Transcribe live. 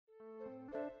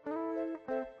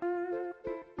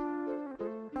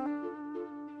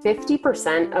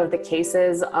50% of the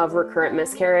cases of recurrent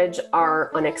miscarriage are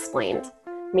unexplained,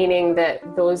 meaning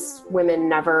that those women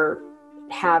never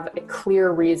have a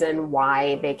clear reason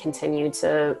why they continue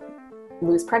to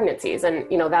lose pregnancies. And,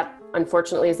 that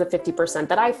unfortunately is the 50%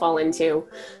 that I fall into.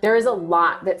 There is a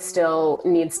lot that still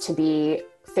needs to be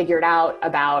figured out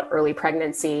about early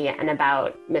pregnancy and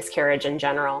about miscarriage in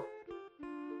general.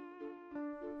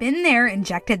 Been There,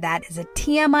 Injected That is a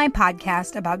TMI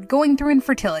podcast about going through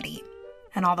infertility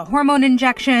and all the hormone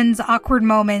injections, awkward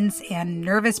moments, and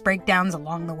nervous breakdowns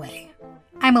along the way.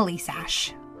 I'm Elise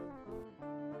Ash.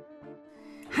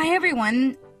 Hi,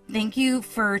 everyone. Thank you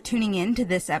for tuning in to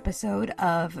this episode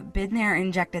of Been There,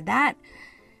 Injected That.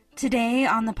 Today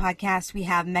on the podcast, we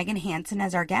have Megan Hansen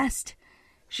as our guest.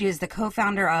 She is the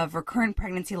co-founder of Recurrent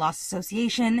Pregnancy Loss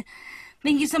Association.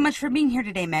 Thank you so much for being here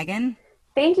today, Megan.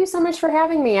 Thank you so much for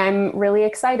having me. I'm really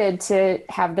excited to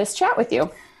have this chat with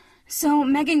you. So,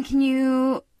 Megan, can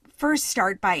you first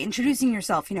start by introducing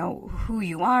yourself, who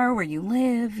you are, where you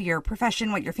live, your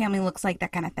profession, what your family looks like,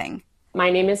 that kind of thing? My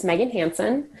name is Megan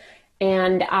Hansen,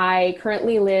 and I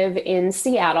currently live in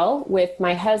Seattle with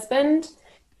my husband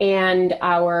and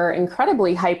our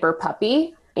incredibly hyper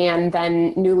puppy, and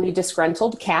then newly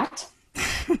disgruntled cat.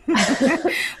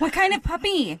 What kind of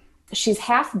puppy? She's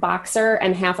half boxer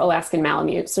and half Alaskan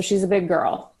Malamute, so she's a big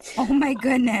girl. Oh my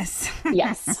goodness.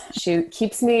 Yes, she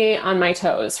keeps me on my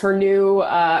toes. Her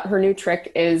new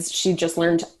trick is she just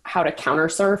learned how to counter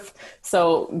surf.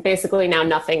 So basically now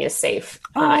nothing is safe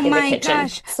in the kitchen.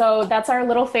 Gosh. So that's our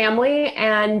little family.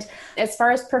 And as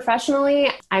far as professionally,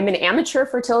 I'm an amateur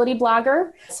fertility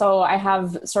blogger. So I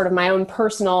have sort of my own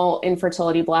personal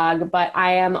infertility blog, but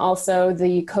I am also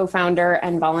the co-founder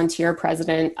and volunteer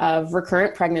president of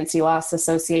Recurrent Pregnancy Loss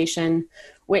Association,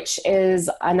 which is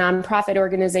a nonprofit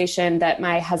organization that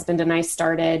my husband and I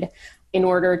started in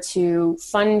order to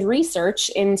fund research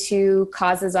into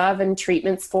causes of and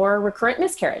treatments for recurrent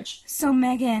miscarriage. So,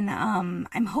 Megan,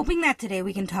 I'm hoping that today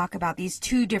we can talk about these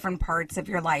two different parts of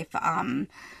your life.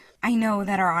 I know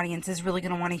that our audience is really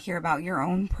going to want to hear about your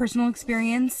own personal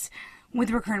experience with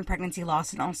recurrent pregnancy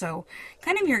loss and also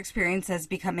kind of your experience as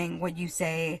becoming what you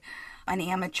say an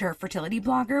amateur fertility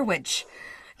blogger, which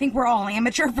I think we're all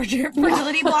amateur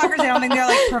fertility bloggers. I don't think they're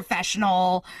like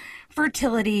professional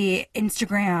fertility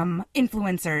Instagram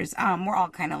influencers. We're all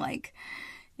kind of like,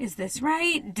 is this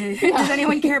right? Does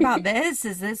anyone care about this?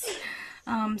 Is this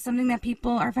something that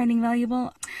people are finding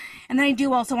valuable? And then I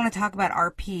do also want to talk about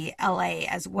RPLA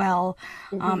as well,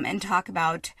 and talk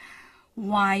about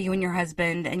why you and your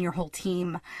husband and your whole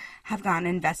team have gotten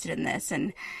invested in this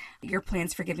and your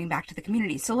plans for giving back to the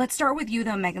community. So let's start with you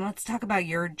though, Megan. Let's talk about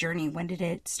your journey. When did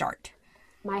it start?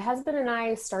 My husband and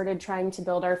I started trying to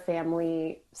build our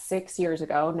family 6 years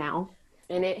ago now,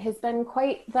 and it has been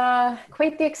quite the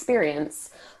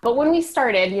experience. But when we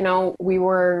started, we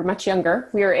were much younger.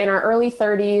 We were in our early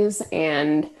 30s,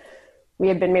 and we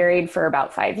had been married for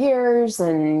about 5 years,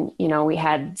 and, we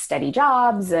had steady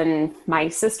jobs, and my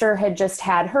sister had just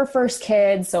had her first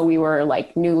kid. So we were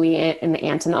like newly an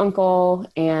aunt and uncle,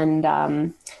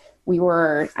 and we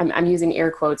were, I'm using air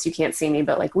quotes, you can't see me,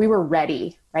 but like we were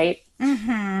ready, right?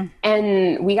 Mm-hmm.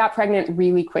 And we got pregnant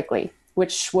really quickly,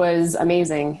 which was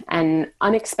amazing and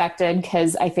unexpected,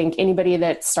 because I think anybody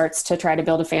that starts to try to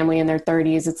build a family in their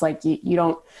 30s, it's like you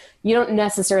don't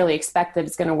necessarily expect that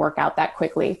it's going to work out that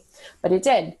quickly, but it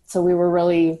did. So we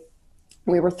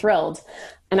were thrilled.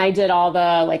 And I did all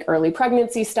the like early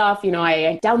pregnancy stuff.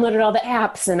 I downloaded all the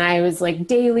apps, and I was like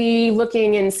daily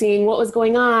looking and seeing what was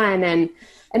going on and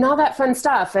all that fun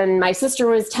stuff. And my sister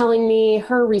was telling me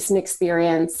her recent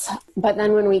experience. But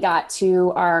then when we got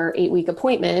to our 8-week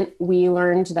appointment, we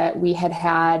learned that we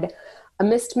had a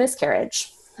missed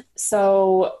miscarriage.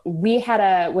 So we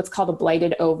had what's called a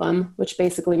blighted ovum, which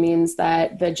basically means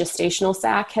that the gestational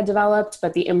sac had developed,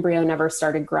 but the embryo never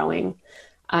started growing.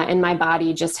 And my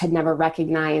body just had never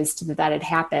recognized that had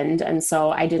happened. And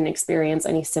so I didn't experience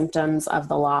any symptoms of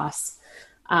the loss.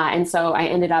 And so I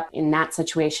ended up in that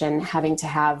situation having to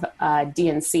have a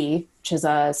DNC, which is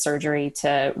a surgery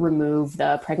to remove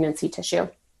the pregnancy tissue.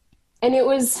 And it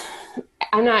was,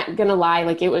 I'm not going to lie,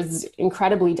 like it was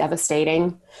incredibly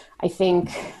devastating. I think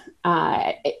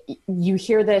you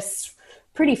hear this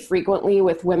pretty frequently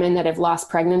with women that have lost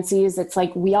pregnancies. It's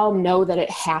like we all know that it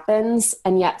happens,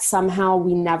 and yet somehow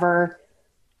we never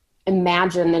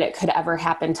imagine that it could ever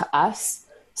happen to us.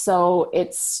 So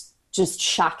it's just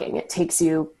shocking. It takes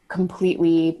you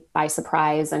completely by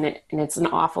surprise, and it's an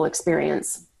awful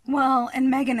experience. Well, and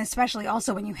Megan, especially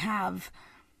also when you have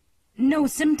no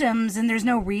symptoms and there's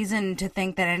no reason to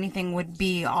think that anything would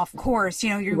be off course.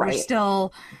 You're Right.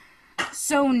 still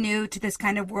so new to this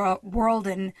kind of world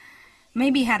and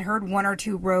maybe had heard one or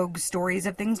two rogue stories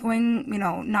of things going,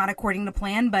 not according to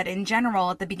plan. But in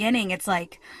general, at the beginning, it's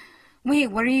like, wait,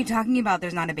 what are you talking about?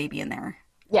 There's not a baby in there.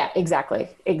 Yeah, exactly.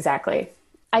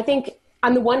 I think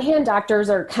on the one hand, doctors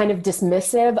are kind of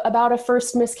dismissive about a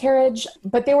first miscarriage,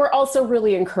 but they were also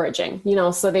really encouraging,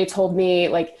 so they told me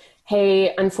like,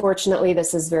 hey, unfortunately,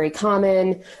 this is very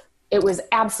common. It was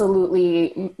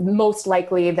absolutely most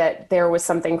likely that there was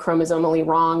something chromosomally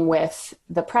wrong with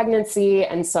the pregnancy.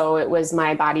 And so it was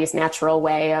my body's natural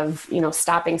way of,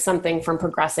 stopping something from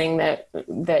progressing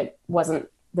that wasn't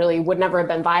really, would never have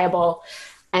been viable.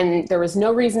 And there was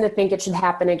no reason to think it should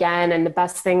happen again. And the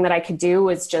best thing that I could do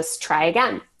was just try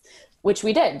again, which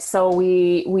we did. So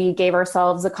we gave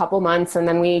ourselves a couple months and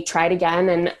then we tried again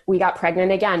and we got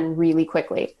pregnant again really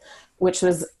quickly, which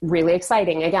was really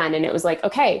exciting again. And it was like,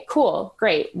 okay, cool,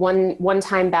 great. One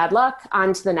time bad luck,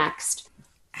 on to the next.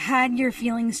 Had your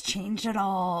feelings changed at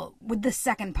all with the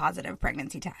second positive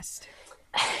pregnancy test?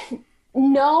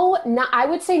 No, I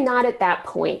would say not at that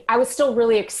point. I was still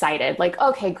really excited. Like,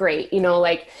 okay, great.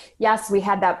 Yes, we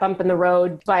had that bump in the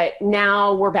road, but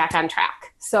now we're back on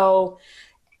track. So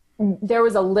there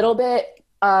was a little bit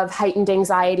of heightened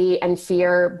anxiety and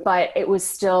fear, but it was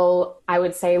still, I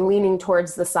would say, leaning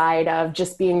towards the side of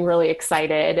just being really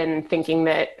excited and thinking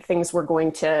that things were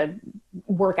going to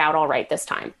work out all right this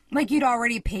time. Like you'd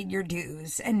already paid your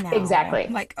dues and now exactly.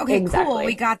 Like, okay, cool.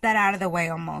 We got that out of the way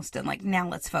almost. And like, now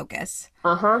let's focus.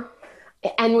 Uh-huh.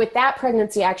 And with that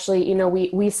pregnancy, actually,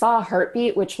 we saw a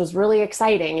heartbeat, which was really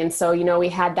exciting. And so, we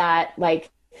had that like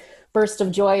burst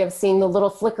of joy of seeing the little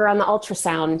flicker on the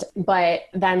ultrasound. But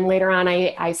then later on,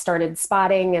 I started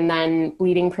spotting and then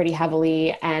bleeding pretty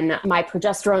heavily. And my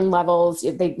progesterone levels,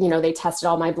 they tested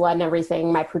all my blood and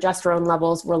everything. My progesterone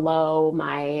levels were low.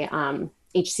 My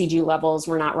HCG levels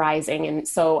were not rising. And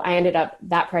so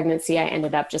that pregnancy, I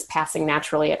ended up just passing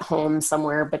naturally at home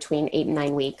somewhere between 8 and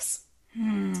 9 weeks.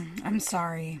 I'm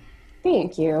sorry.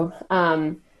 Thank you.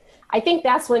 I think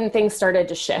that's when things started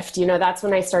to shift. That's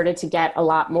when I started to get a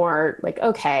lot more like,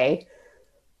 okay,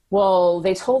 well,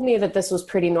 they told me that this was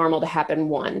pretty normal to happen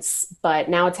once, but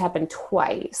now it's happened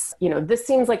twice. This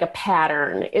seems like a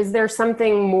pattern. Is there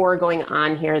something more going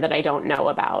on here that I don't know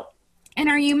about? And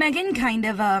are you, Megan, kind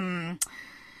of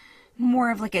more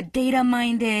of like a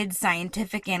data-minded,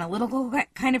 scientific, analytical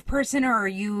kind of person, or are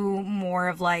you more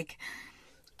of like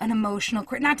an emotional,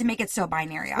 not to make it so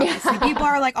binary, obviously. People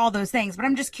are like all those things, but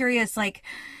I'm just curious, like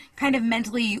kind of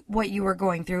mentally what you were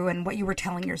going through and what you were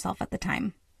telling yourself at the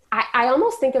time. I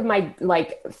almost think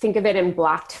of it in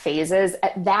blocked phases.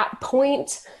 At that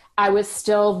point, I was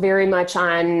still very much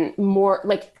on more,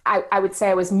 like, I would say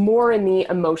I was more in the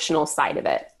emotional side of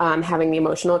it, having the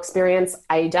emotional experience.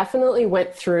 I definitely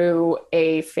went through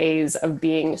a phase of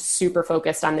being super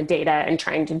focused on the data and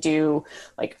trying to do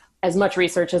like as much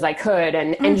research as I could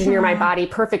and engineer my body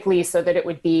perfectly so that it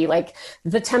would be like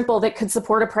the temple that could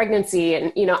support a pregnancy.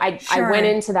 And, I went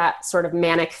into that sort of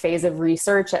manic phase of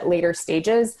research at later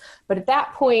stages. But at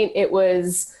that point, it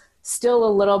was still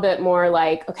a little bit more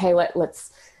like, okay,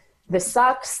 this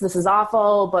sucks. This is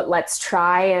awful, but let's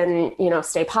try and,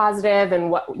 stay positive. And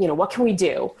what can we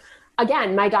do?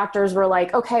 Again, my doctors were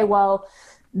like, okay, well,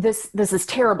 this is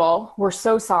terrible. We're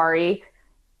so sorry.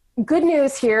 Good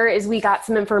news here is we got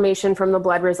some information from the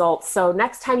blood results. So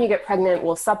next time you get pregnant,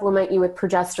 we'll supplement you with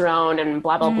progesterone and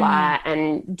blah, blah, blah.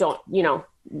 And don't,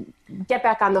 get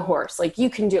back on the horse. Like you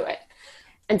can do it.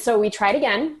 And so we tried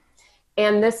again.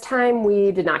 And this time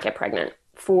we did not get pregnant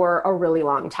for a really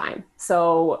long time.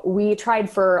 So we tried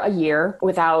for a year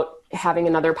without having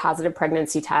another positive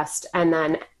pregnancy test. And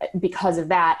then because of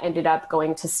that, ended up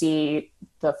going to see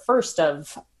the first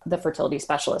of the fertility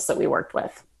specialists that we worked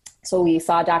with. So we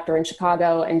saw a doctor in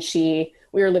Chicago and we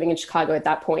were living in Chicago at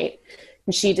that point,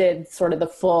 and she did sort of the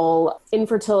full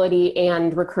infertility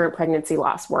and recurrent pregnancy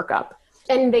loss workup.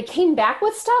 And they came back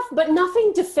with stuff, but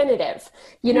nothing definitive.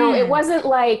 It wasn't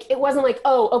like,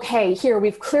 oh, okay, here,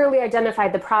 we've clearly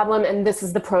identified the problem and this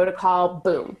is the protocol,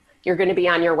 boom, you're going to be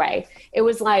on your way. It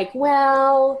was like,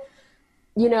 well,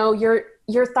 your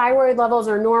thyroid levels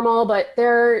are normal, but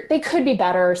they could be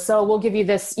better. So we'll give you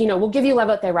this, we'll give you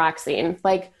levothyroxine.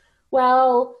 Like,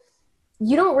 well,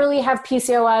 you don't really have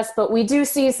PCOS, but we do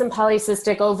see some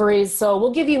polycystic ovaries, so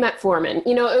we'll give you metformin.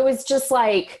 It was just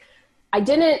like, I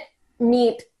didn't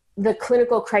meet the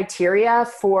clinical criteria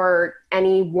for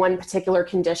any one particular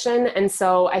condition. And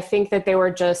so I think that they were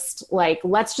just like,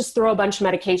 let's just throw a bunch of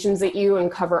medications at you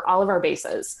and cover all of our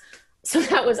bases. So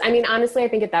that was, honestly, I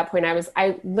think at that point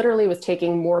I literally was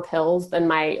taking more pills than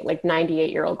my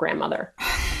 98-year-old grandmother.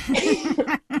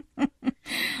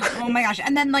 Oh my gosh.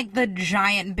 And then like the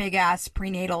giant big ass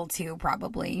prenatal too,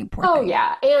 probably. Poor Oh thing.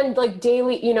 yeah. And like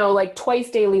daily, like twice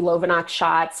daily Lovenox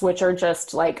shots, which are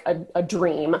just like a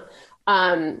dream.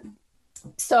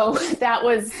 So that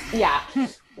was, yeah,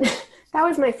 that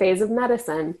was my phase of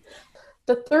medicine.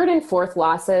 The third and fourth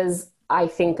losses I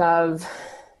think of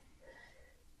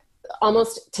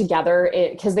almost together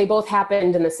because they both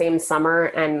happened in the same summer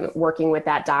and working with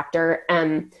that doctor.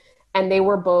 And they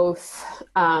were both,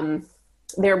 all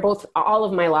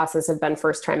of my losses have been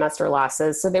first trimester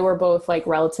losses. So they were both like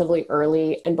relatively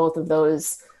early, and both of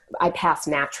those I passed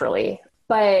naturally.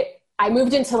 But I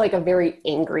moved into like a very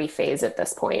angry phase at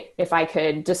this point. If I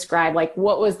could describe like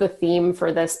what was the theme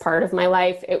for this part of my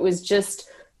life, it was just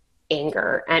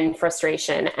anger and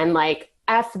frustration and like,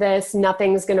 F this,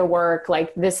 nothing's going to work.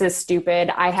 Like, this is stupid.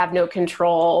 I have no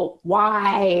control.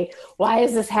 Why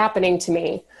is this happening to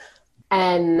me?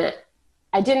 And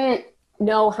I didn't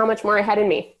know how much more I had in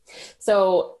me.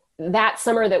 So that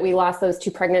summer that we lost those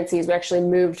 2 pregnancies, we actually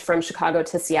moved from Chicago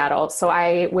to Seattle. So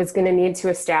I was going to need to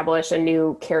establish a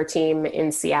new care team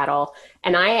in Seattle.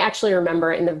 And I actually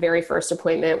remember in the very first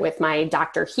appointment with my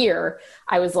doctor here,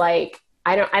 I was like,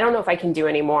 I don't know if I can do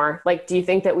anymore. Like, do you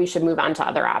think that we should move on to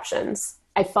other options?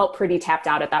 I felt pretty tapped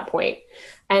out at that point.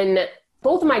 And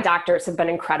both of my doctors have been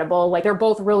incredible. Like, they're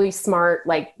both really smart,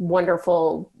 like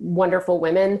wonderful, wonderful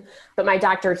women. But my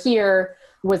doctor here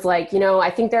was like,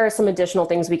 I think there are some additional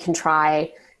things we can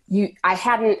try. I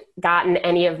hadn't gotten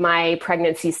any of my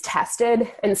pregnancies tested.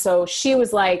 And so she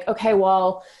was like, okay,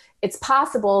 well, it's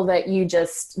possible that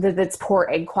that it's poor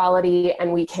egg quality,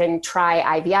 and we can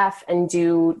try IVF and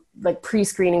do like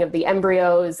pre-screening of the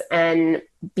embryos and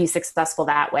be successful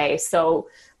that way. So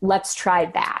let's try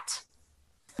that.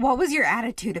 What was your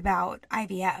attitude about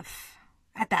IVF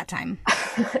at that time?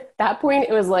 At that point,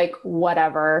 it was like,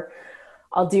 whatever,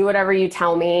 I'll do whatever you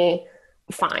tell me.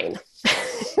 Fine.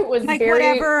 It was like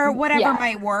very, whatever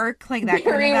might work, like that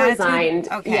very kind of resigned.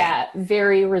 attitude? Okay. Yeah,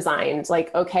 very resigned.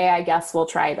 Like, okay, I guess we'll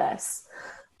try this.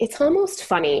 It's almost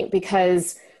funny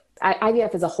because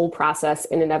IVF is a whole process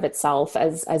in and of itself,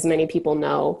 as many people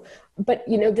know. But,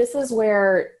 this is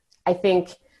where I think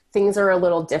things are a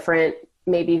little different,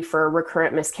 maybe for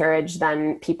recurrent miscarriage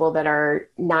than people that are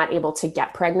not able to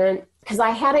get pregnant. Because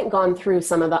I hadn't gone through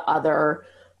some of the other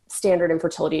standard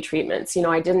infertility treatments.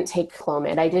 I didn't take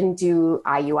Clomid. I didn't do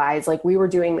IUIs. Like, we were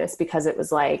doing this because it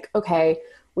was like, okay,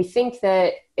 we think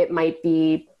that it might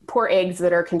be poor eggs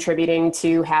that are contributing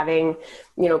to having,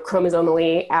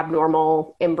 chromosomally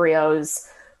abnormal embryos.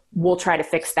 We'll try to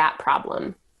fix that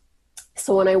problem.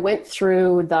 So when I went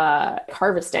through the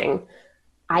harvesting,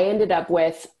 I ended up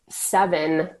with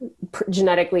 7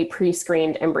 genetically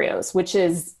pre-screened embryos, which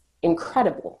is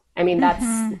incredible. I mean,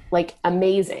 that's like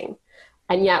amazing.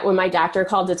 And yet when my doctor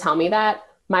called to tell me that,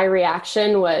 my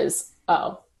reaction was,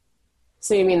 oh,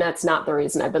 so you mean that's not the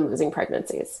reason I've been losing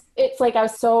pregnancies? It's like I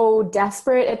was so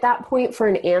desperate at that point for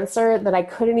an answer that I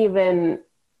couldn't even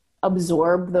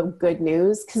absorb the good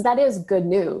news, because that is good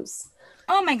news.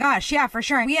 Oh my gosh, yeah, for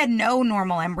sure. We had no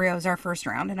normal embryos our first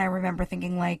round, and I remember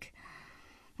thinking like,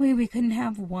 wait, we couldn't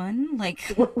have one? Like,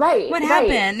 right, what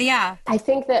happened? Yeah. I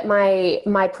think that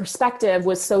my perspective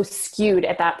was so skewed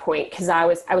at that point because I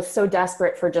was so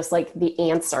desperate for just like the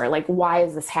answer. Like, why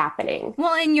is this happening?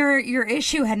 Well, and your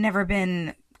issue had never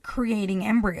been creating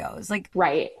embryos. Like,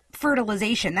 right.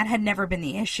 Fertilization, that had never been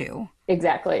the issue.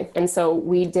 Exactly. And so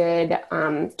we did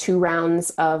 2 rounds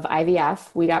of IVF.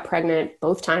 We got pregnant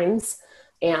both times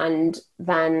and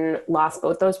then lost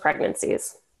both those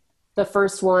pregnancies. The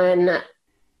first one,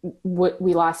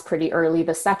 we lost pretty early.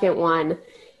 The second one,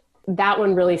 that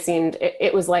one really seemed,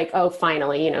 it was like, oh,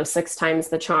 finally, 6 times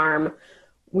the charm.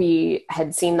 We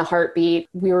had seen the heartbeat.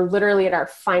 We were literally at our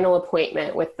final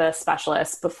appointment with the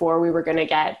specialist before we were going to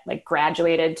get like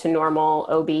graduated to normal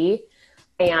OB,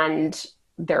 and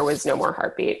there was no more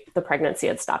heartbeat. The pregnancy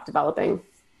had stopped developing.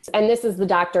 And this is the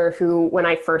doctor who, when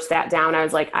I first sat down, I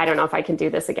was like, I don't know if I can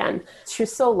do this again. She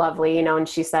was so lovely, and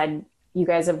she said, you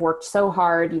guys have worked so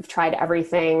hard. You've tried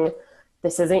everything.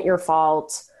 This isn't your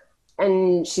fault.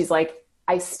 And she's like,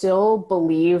 I still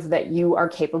believe that you are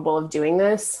capable of doing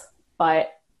this,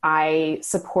 but I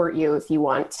support you if you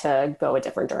want to go a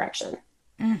different direction.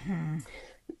 Mm-hmm.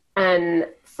 And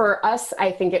for us,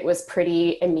 I think it was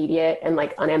pretty immediate and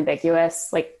like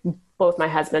unambiguous. Like, both my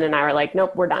husband and I were like,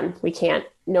 nope, we're done. We can't,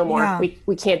 no more. Yeah.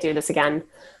 We can't do this again.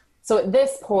 So at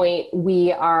this point,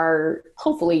 we are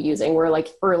hopefully we're like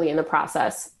early in the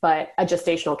process, but a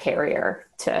gestational carrier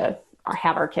to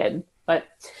have our kid. But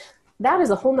that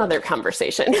is a whole nother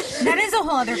conversation. That is a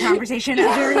whole other conversation, a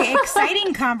very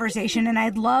exciting conversation. And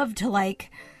I'd love to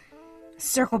like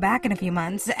circle back in a few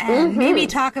months and maybe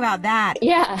talk about that.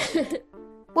 Yeah.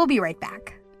 We'll be right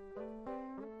back.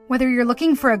 Whether you're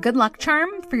looking for a good luck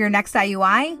charm for your next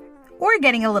IUI or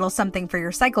getting a little something for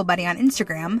your cycle buddy on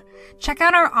Instagram, check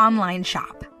out our online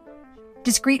shop.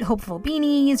 Discreet hopeful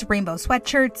beanies, rainbow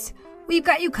sweatshirts, we've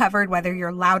got you covered whether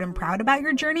you're loud and proud about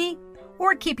your journey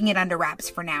or keeping it under wraps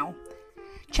for now.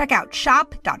 Check out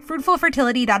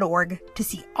shop.fruitfulfertility.org to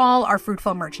see all our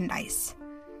fruitful merchandise.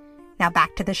 Now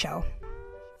back to the show.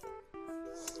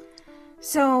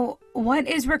 So, what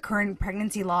is recurrent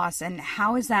pregnancy loss and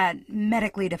how is that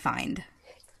medically defined?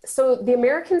 So the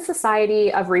American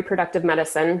Society of Reproductive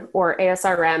Medicine, or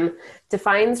ASRM,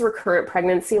 defines recurrent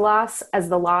pregnancy loss as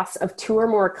the loss of 2 or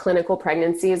more clinical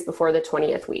pregnancies before the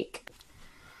 20th week.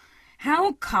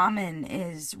 How common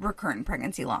is recurrent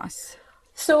pregnancy loss?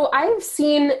 So I've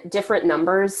seen different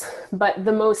numbers, but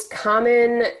the most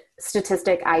common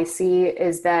statistic I see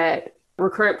is that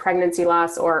recurrent pregnancy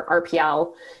loss, or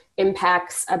RPL,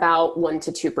 impacts about 1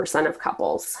 to 2% of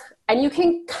couples. And you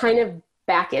can kind of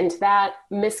back into that.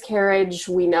 Miscarriage,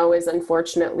 we know, is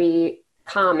unfortunately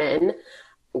common.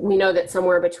 We know that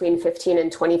somewhere between 15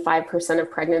 and 25% of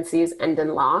pregnancies end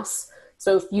in loss.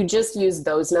 So if you just use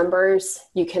those numbers,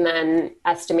 you can then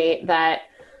estimate that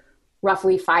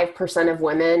roughly 5% of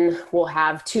women will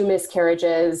have 2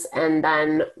 miscarriages, and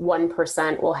then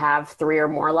 1% will have 3 or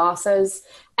more losses.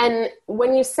 And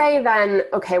when you say then,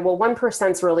 okay, well,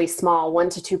 1% is really small, 1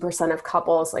 to 2% of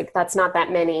couples, like that's not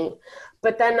that many.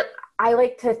 But then I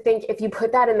like to think if you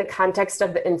put that in the context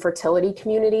of the infertility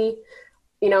community,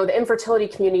 the infertility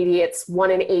community, it's 1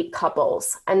 in 8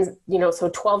 couples. And, so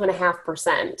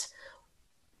 12.5%,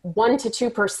 1 to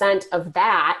 2% of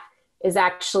that is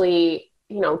actually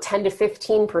 10 to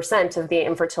 15% of the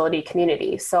infertility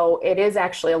community. So it is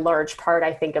actually a large part,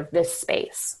 I think, of this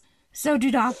space. So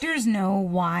do doctors know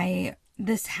why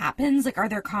this happens? Like, are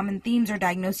there common themes or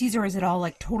diagnoses, or is it all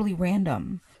like totally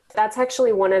random? That's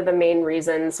actually one of the main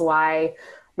reasons why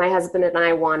my husband and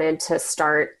I wanted to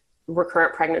start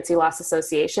Recurrent Pregnancy Loss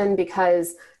Association,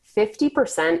 because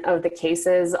 50% of the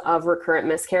cases of recurrent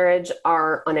miscarriage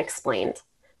are unexplained,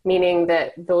 meaning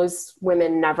that those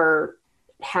women never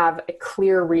have a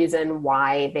clear reason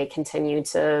why they continue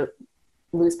to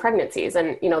lose pregnancies.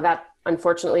 And, that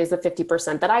unfortunately is the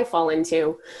 50% that I fall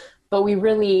into. But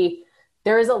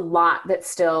there is a lot that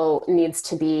still needs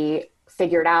to be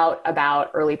figured out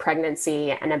about early pregnancy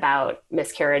and about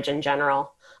miscarriage in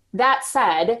general. That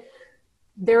said,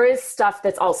 there is stuff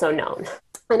that's also known.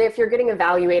 And if you're getting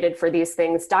evaluated for these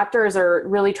things, doctors are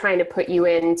really trying to put you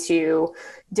into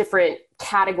different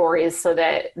categories so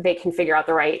that they can figure out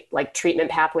the right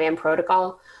treatment pathway and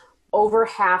protocol. Over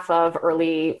half of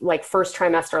early first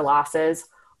trimester losses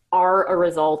are a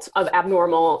result of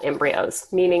abnormal embryos,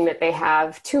 meaning that they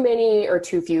have too many or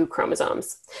too few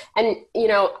chromosomes. And,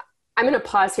 I'm going to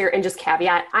pause here and just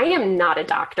caveat, I am not a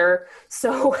doctor.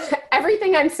 So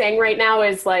everything I'm saying right now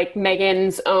is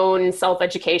Megan's own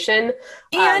self-education.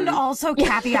 And also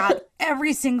caveat,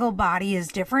 every single body is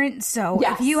different. So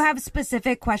yes. If you have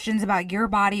specific questions about your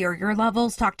body or your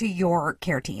levels, talk to your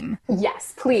care team.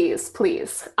 Yes, please.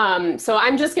 So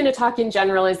I'm just going to talk in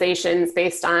generalizations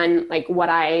based on what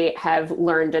I have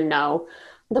learned and know.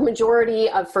 The majority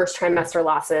of first trimester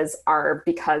losses are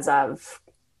because of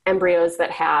embryos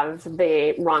that have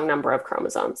the wrong number of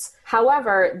chromosomes.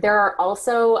 However, there are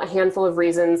also a handful of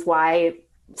reasons why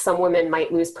some women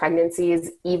might lose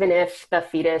pregnancies, even if the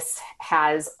fetus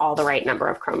has all the right number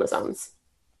of chromosomes.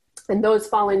 And those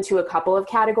fall into a couple of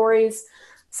categories.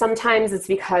 Sometimes it's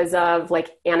because of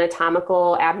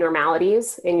anatomical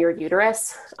abnormalities in your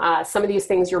uterus. Some of these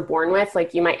things you're born with,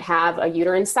 you might have a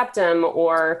uterine septum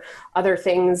or other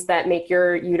things that make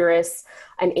your uterus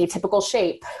an atypical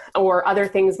shape, or other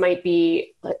things might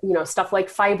be, stuff like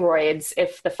fibroids,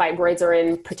 if the fibroids are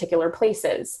in particular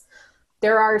places.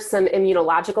 There are some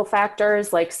immunological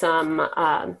factors, like some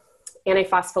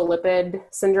antiphospholipid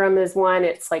syndrome is one.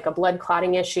 It's a blood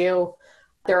clotting issue.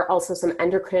 There are also some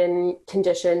endocrine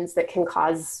conditions that can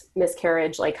cause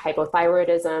miscarriage, like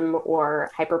hypothyroidism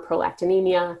or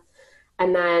hyperprolactinemia.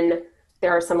 And then there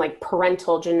are some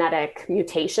parental genetic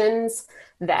mutations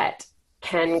that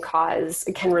can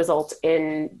result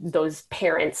in those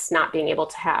parents not being able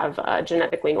to have a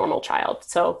genetically normal child.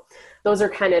 So those are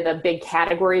kind of the big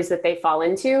categories that they fall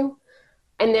into.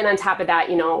 And then on top of that,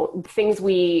 things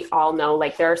we all know,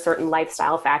 there are certain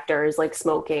lifestyle factors like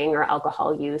smoking or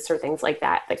alcohol use or things like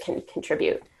that that can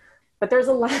contribute. But there's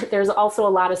also a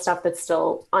lot of stuff that's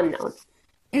still unknown.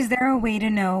 Is there a way to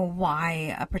know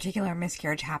why a particular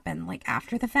miscarriage happened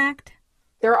after the fact?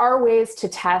 There are ways to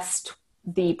test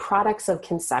the products of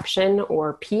conception,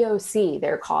 or POC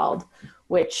they're called,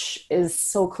 which is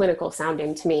so clinical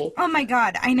sounding to me. Oh my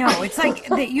God, I know. It's like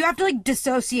you have to like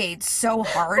dissociate so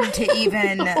hard to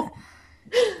even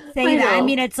say that. I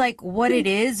mean, it's like what it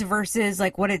is versus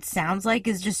like what it sounds like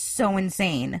is just so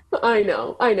insane. I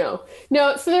know.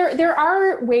 No, so there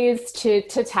are ways to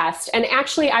test. And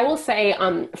actually, I will say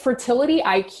Fertility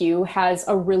IQ has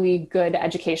a really good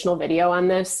educational video on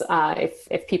this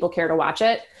if people care to watch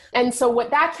it. And so what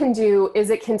that can do is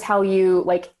it can tell you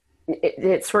like,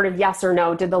 it's sort of yes or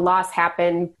no. Did the loss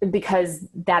happen because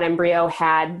that embryo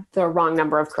had the wrong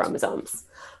number of chromosomes?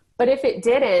 But if it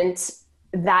didn't,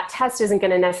 that test isn't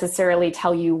going to necessarily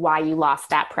tell you why you lost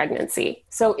that pregnancy.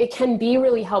 So it can be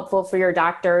really helpful for your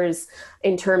doctors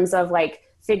in terms of like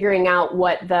figuring out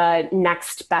what the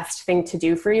next best thing to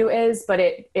do for you is, but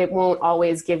it won't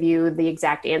always give you the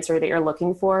exact answer that you're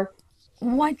looking for.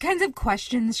 What kinds of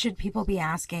questions should people be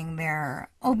asking their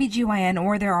OBGYN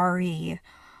or their RE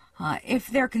if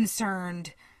they're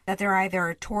concerned that they're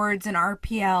either towards an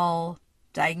RPL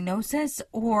diagnosis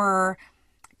or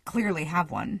clearly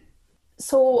have one?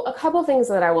 So a couple things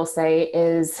that I will say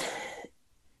is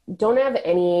don't have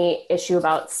any issue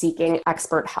about seeking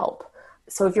expert help.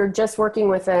 So if you're just working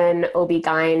with an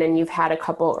OB-GYN and you've had a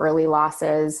couple early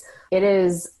losses, it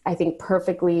is, I think,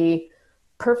 perfectly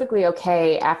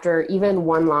okay after even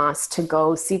one loss to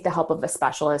go seek the help of a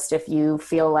specialist if you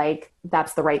feel like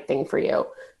that's the right thing for you.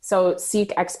 So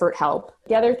seek expert help.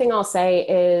 The other thing I'll say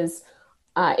is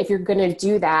if you're going to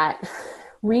do that,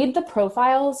 read the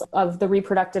profiles of the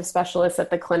reproductive specialists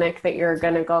at the clinic that you're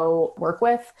going to go work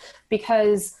with,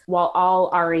 because while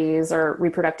all REs or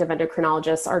reproductive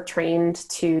endocrinologists are trained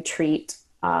to treat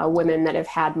women that have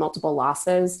had multiple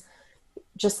losses,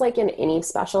 just like in any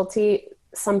specialty,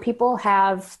 some people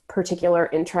have particular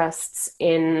interests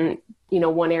in,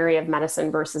 one area of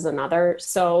medicine versus another.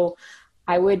 So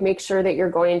I would make sure that you're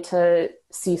going to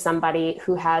see somebody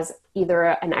who has either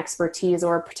an expertise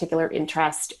or a particular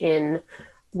interest in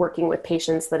working with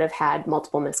patients that have had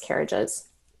multiple miscarriages.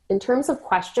 In terms of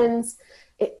questions,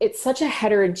 it's such a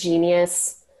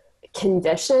heterogeneous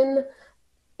condition.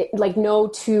 Like no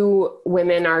two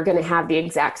women are going to have the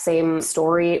exact same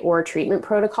story or treatment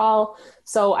protocol.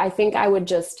 So I think I would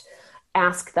just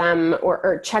ask them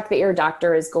or check that your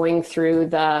doctor is going through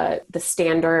the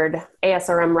standard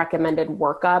ASRM recommended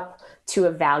workup to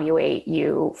evaluate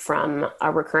you from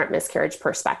a recurrent miscarriage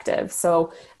perspective.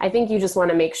 So I think you just want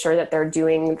to make sure that they're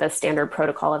doing the standard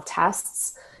protocol of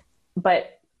tests,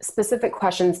 but specific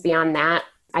questions beyond that,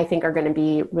 I think are going to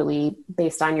be really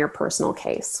based on your personal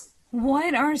case.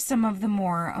 What are some of the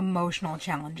more emotional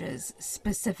challenges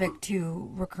specific to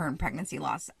recurrent pregnancy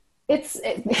loss?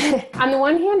 On the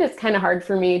one hand, it's kind of hard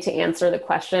for me to answer the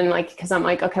question, because I'm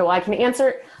like, okay, well,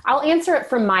 I'll answer it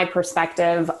from my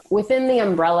perspective. Within the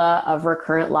umbrella of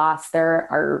recurrent loss, there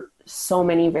are so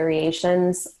many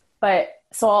variations,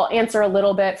 so I'll answer a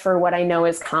little bit for what I know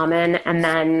is common and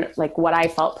then like what I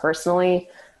felt personally.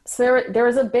 So there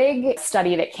was a big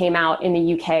study that came out in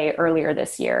the UK earlier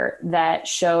this year that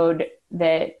showed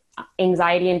that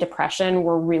anxiety and depression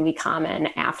were really common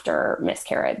after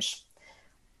miscarriage.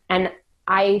 And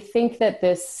I think that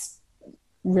this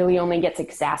really only gets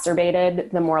exacerbated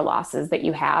the more losses that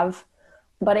you have.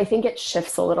 But I think it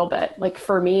shifts a little bit. Like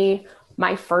for me,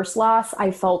 my first loss,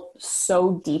 I felt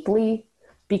so deeply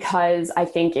because I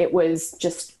think it was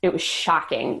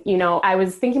shocking. I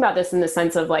was thinking about this in the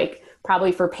sense of like,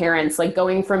 probably for parents, like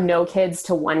going from no kids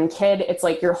to one kid, it's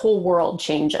like your whole world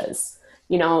changes,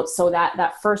 so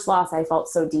that first loss, I felt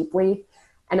so deeply.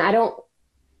 And I don't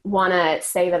want to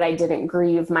say that I didn't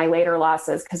grieve my later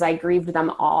losses because I grieved them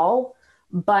all,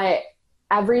 but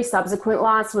every subsequent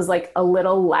loss was like a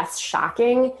little less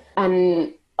shocking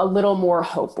and a little more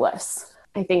hopeless.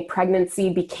 I think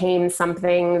pregnancy became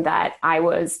something that I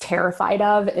was terrified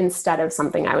of instead of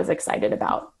something I was excited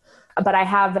about. But I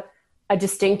have a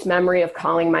distinct memory of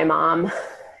calling my mom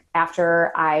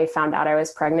after I found out I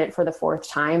was pregnant for the fourth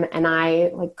time. And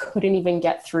I couldn't even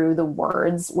get through the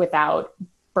words without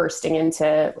bursting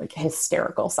into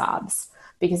hysterical sobs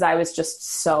because I was just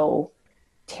so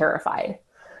terrified.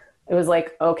 It was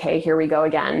like, okay, here we go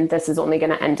again. This is only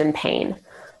going to end in pain.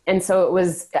 And so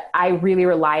I really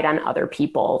relied on other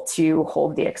people to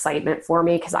hold the excitement for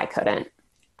me because I couldn't.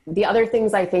 The other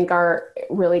things I think are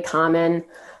really common.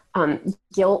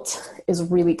 Guilt is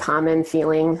really common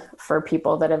feeling for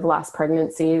people that have lost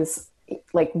pregnancies.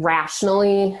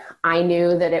 Rationally, I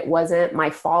knew that it wasn't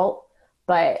my fault,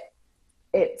 but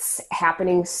it's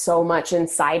happening so much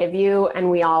inside of you.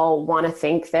 And we all want to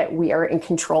think that we are in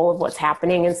control of what's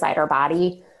happening inside our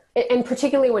body. And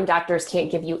particularly when doctors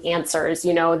can't give you answers,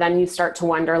 then you start to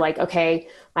wonder okay,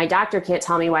 my doctor can't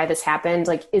tell me why this happened.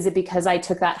 Like, is it because I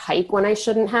took that hike when I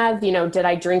shouldn't have? You know, did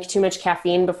I drink too much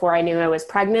caffeine before I knew I was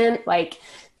pregnant? Like,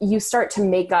 you start to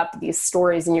make up these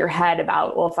stories in your head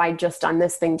about, well, if I'd just done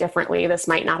this thing differently, this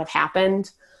might not have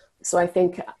happened. So I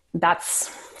think that's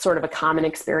sort of a common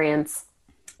experience.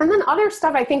 And then other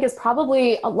stuff I think is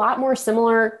probably a lot more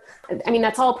similar. I mean,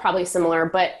 that's all probably similar,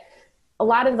 but a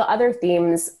lot of the other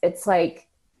themes, it's like,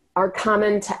 are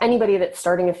common to anybody that's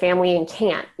starting a family and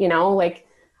can't, you know, like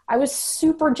I was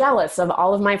super jealous of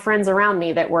all of my friends around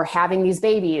me that were having these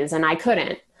babies and I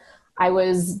couldn't. I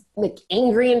was like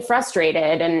angry and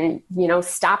frustrated and, you know,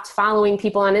 stopped following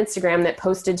people on Instagram that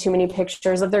posted too many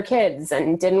pictures of their kids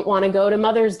and didn't want to go to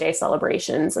Mother's Day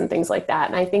celebrations and things like that.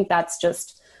 And I think that's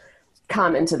just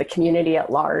common to the community at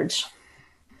large.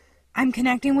 I'm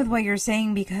connecting with what you're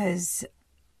saying because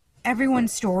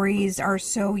everyone's stories are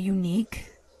so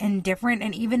unique and different.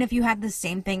 And even if you had the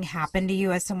same thing happen to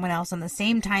you as someone else on the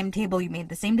same timetable, you made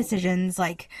the same decisions,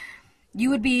 like you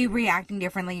would be reacting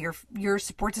differently. Your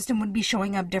support system would be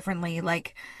showing up differently.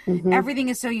 Like everything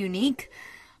is so unique,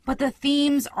 but the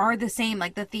themes are the same.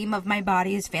 Like the theme of my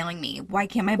body is failing me. Why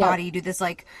can't my body do this?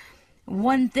 Like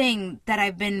one thing that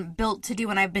I've been built to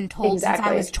do and I've been told since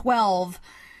I was 12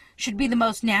 should be the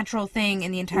most natural thing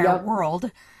in the entire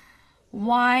world.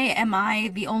 Why am I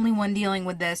the only one dealing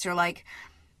with this? Or like,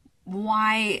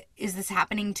 why is this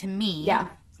happening to me? Yeah.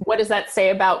 What does that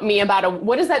say about me?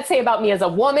 What does that say about me as a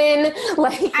woman?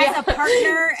 Like, as a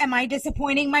partner, am I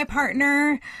disappointing my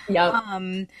partner? Yep.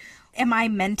 Am I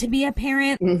meant to be a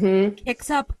parent?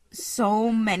 Kicks up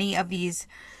so many of these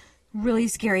really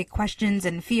scary questions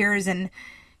and fears. And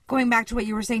going back to what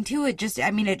you were saying too,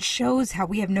 it shows how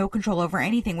we have no control over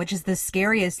anything, which is the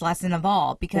scariest lesson of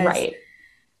all, because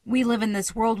we live in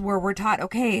this world where we're taught,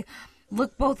 okay,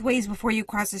 look both ways before you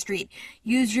cross the street.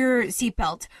 Use your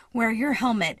seatbelt. Wear your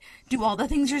helmet. Do all the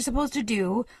things you're supposed to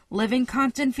do. Live in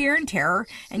constant fear and terror,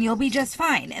 and you'll be just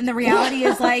fine. And the reality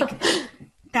is, like,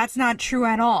 that's not true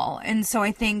at all. And so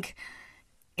I think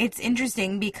it's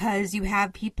interesting because you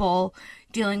have people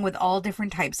dealing with all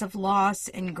different types of loss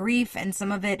and grief, and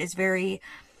some of it is very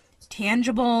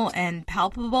tangible and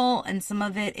palpable, and some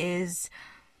of it is,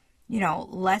 you know,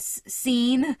 less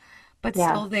seen but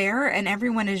still there, and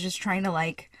everyone is just trying to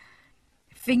like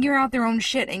figure out their own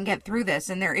shit and get through this.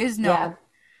 And there is no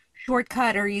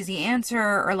shortcut or easy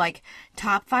answer or like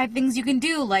top 5 things you can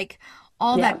do. Like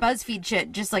all that BuzzFeed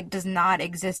shit just like does not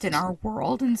exist in our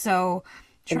world. And so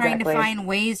trying to find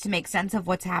ways to make sense of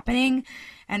what's happening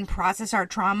and process our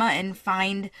trauma and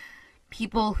find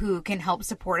people who can help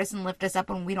support us and lift us up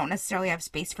when we don't necessarily have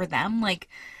space for them, like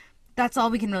that's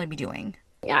all we can really be doing.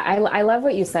 Yeah, I love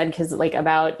what you said, because like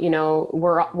about, you know,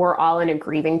 we're all in a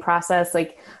grieving process.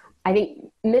 Like I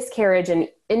think miscarriage and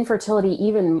infertility,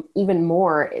 even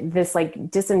more, this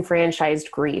like disenfranchised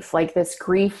grief, like this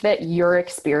grief that you're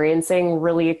experiencing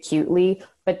really acutely,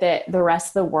 but that the rest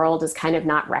of the world is kind of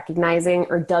not recognizing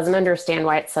or doesn't understand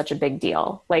why it's such a big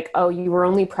deal. Like, oh, you were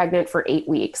only pregnant for 8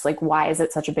 weeks. Like, why is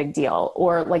it such a big deal?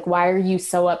 Or like, why are you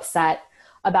so upset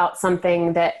about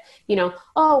something that, you know,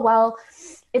 oh, well,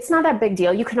 it's not that big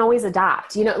deal. You can always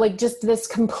adopt, you know, like just this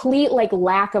complete like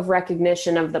lack of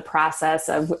recognition of the process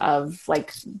of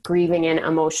like grieving and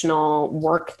emotional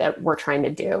work that we're trying to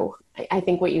do. I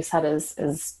think what you said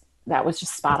is that was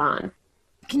just spot on.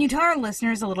 Can you tell our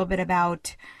listeners a little bit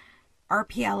about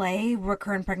RPLA,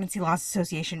 Recurrent Pregnancy Loss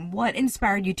Association? What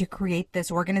inspired you to create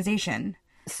this organization?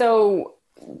 So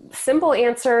simple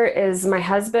answer is my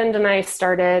husband and I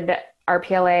started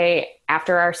RPLA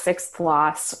after our 6th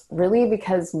loss, really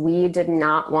because we did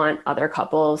not want other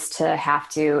couples to have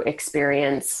to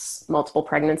experience multiple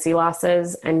pregnancy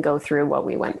losses and go through what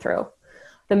we went through.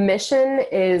 The mission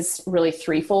is really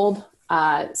threefold.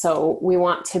 So we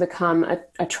want to become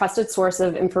a trusted source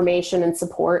of information and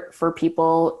support for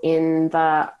people in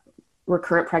the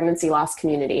recurrent pregnancy loss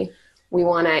community. We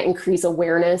want to increase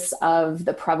awareness of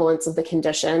the prevalence of the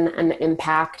condition and the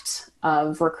impact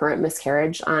of recurrent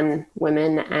miscarriage on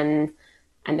women and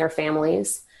their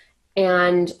families.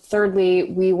 And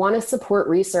thirdly, we want to support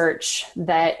research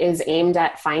that is aimed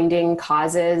at finding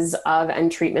causes of and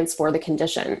treatments for the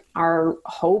condition. Our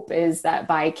hope is that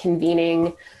by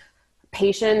convening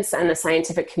patients and the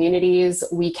scientific communities,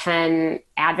 we can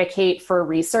advocate for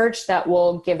research that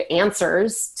will give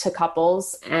answers to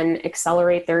couples and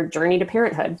accelerate their journey to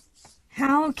parenthood.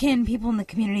 How can people in the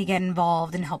community get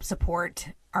involved and help support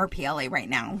RPLA right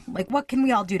now? Like, what can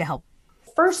we all do to help?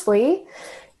 Firstly,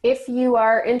 if you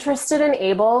are interested and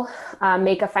able,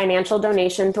 make a financial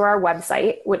donation through our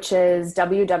website, which is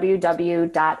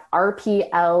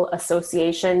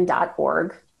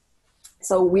www.rplassociation.org.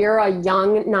 So we're a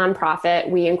young nonprofit.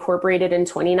 We incorporated in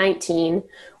 2019.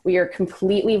 We are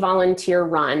completely volunteer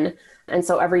run. And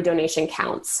so every donation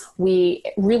counts.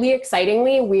 Really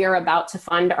excitingly, we are about to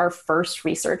fund our first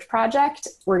research project.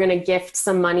 We're going to gift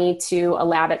some money to a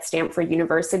lab at Stanford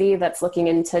University that's looking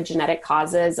into genetic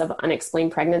causes of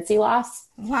unexplained pregnancy loss.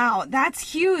 Wow, that's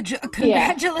huge.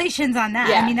 Congratulations on that.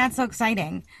 Yeah. I mean, that's so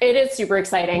exciting. It is super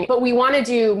exciting, but we want to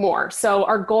do more. So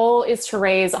our goal is to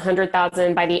raise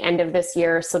 $100,000 by the end of this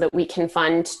year so that we can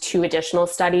fund 2 additional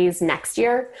studies next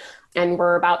year. And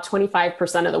we're about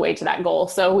 25% of the way to that goal.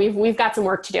 So we've got some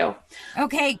work to do.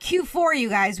 Okay, Q4, you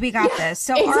guys, we got this.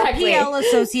 So exactly.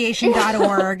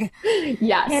 rplassociation.org.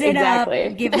 Yes, hit it exactly.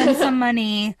 up, give them some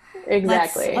money.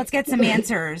 Exactly. Let's get some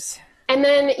answers. And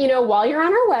then, while you're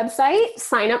on our website,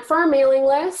 sign up for our mailing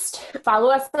list, follow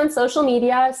us on social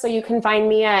media. So you can find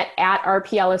me at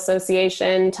RPL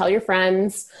Association, tell your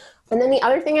friends. And then the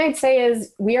other thing I'd say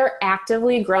is we are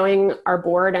actively growing our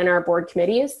board and our board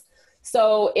committees.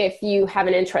 So if you have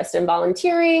an interest in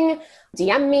volunteering,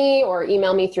 DM me or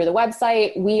email me through the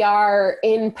website. We are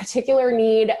in particular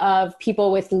need of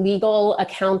people with legal,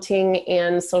 accounting,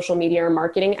 and social media or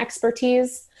marketing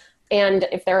expertise. And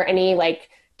if there are any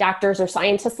doctors or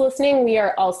scientists listening, we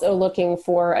are also looking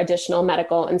for additional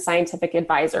medical and scientific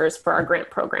advisors for our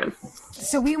grant program.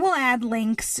 So we will add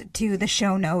links to the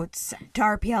show notes to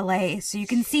RPLA so you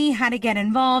can see how to get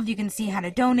involved. You can see how to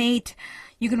donate.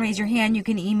 You can raise your hand. You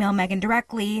can email Megan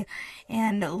directly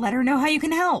and let her know how you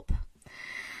can help.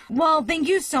 Well, thank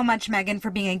you so much, Megan, for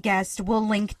being a guest. We'll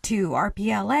link to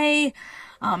RPLA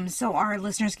so our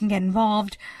listeners can get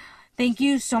involved. Thank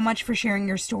you so much for sharing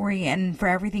your story and for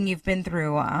everything you've been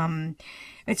through.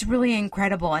 It's really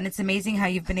incredible, and it's amazing how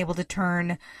you've been able to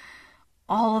turn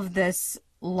all of this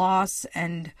loss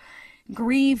and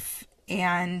grief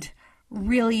and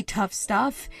really tough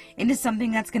stuff into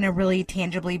something that's going to really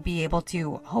tangibly be able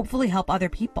to hopefully help other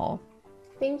people.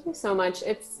 Thank you so much.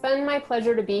 It's been my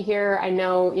pleasure to be here. I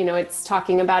know, it's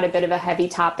talking about a bit of a heavy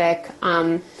topic.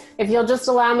 If you'll just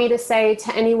allow me to say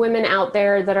to any women out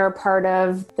there that are part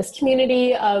of this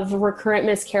community of recurrent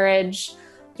miscarriage,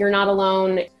 you're not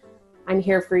alone. I'm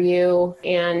here for you,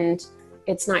 and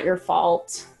it's not your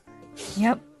fault.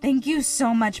 Yep. Thank you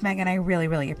so much, Megan. I really,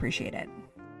 really appreciate it.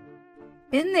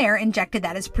 Been There, Injected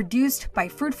That is produced by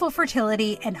Fruitful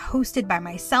Fertility and hosted by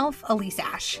myself, Elise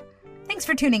Ash. Thanks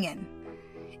for tuning in.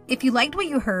 If you liked what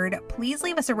you heard, please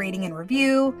leave us a rating and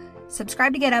review,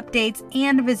 subscribe to get updates,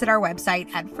 and visit our website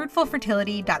at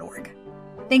fruitfulfertility.org.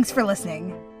 Thanks for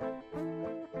listening.